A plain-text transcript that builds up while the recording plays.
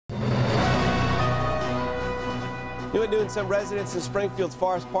New at noon, some residents in Springfield's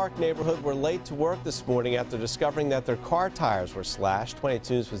Forest Park neighborhood were late to work this morning after discovering that their car tires were slashed.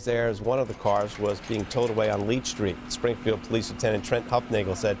 22 News was there as one of the cars was being towed away on Leach Street. Springfield Police Lieutenant Trent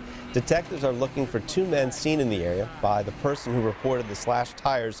Huffnagel said detectives are looking for 2 men seen in the area by the person who reported the slashed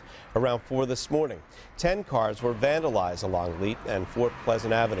tires around 4 this morning. 10 cars were vandalized along Leach and Fort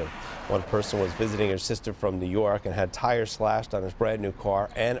Pleasant Avenue. One person was visiting her sister from New York and had tires slashed on his brand new car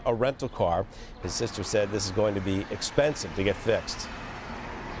and a rental car. His sister said this is going to be expensive to get fixed.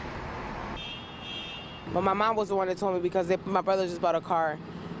 But my mom was the one that told me because my brother just bought a car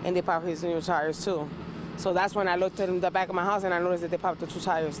and they popped his new tires too. So that's when I looked at the back of my house and I noticed that they popped the 2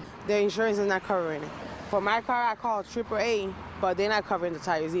 tires. Their insurance is not covering it. For my car, I called AAA, but they're not covering the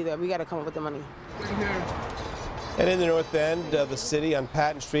tires either. We got to come up with the money. And in the north end of the city on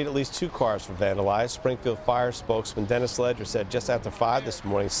Patton Street, at least 2 cars were vandalized. Springfield Fire spokesman Dennis Ledger said just after 5 this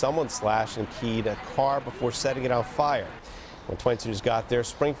morning, someone slashed and keyed a car before setting it on fire. When 22 News got there,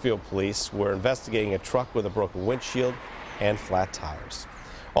 Springfield police were investigating a truck with a broken windshield and flat tires.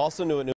 Also new at noon.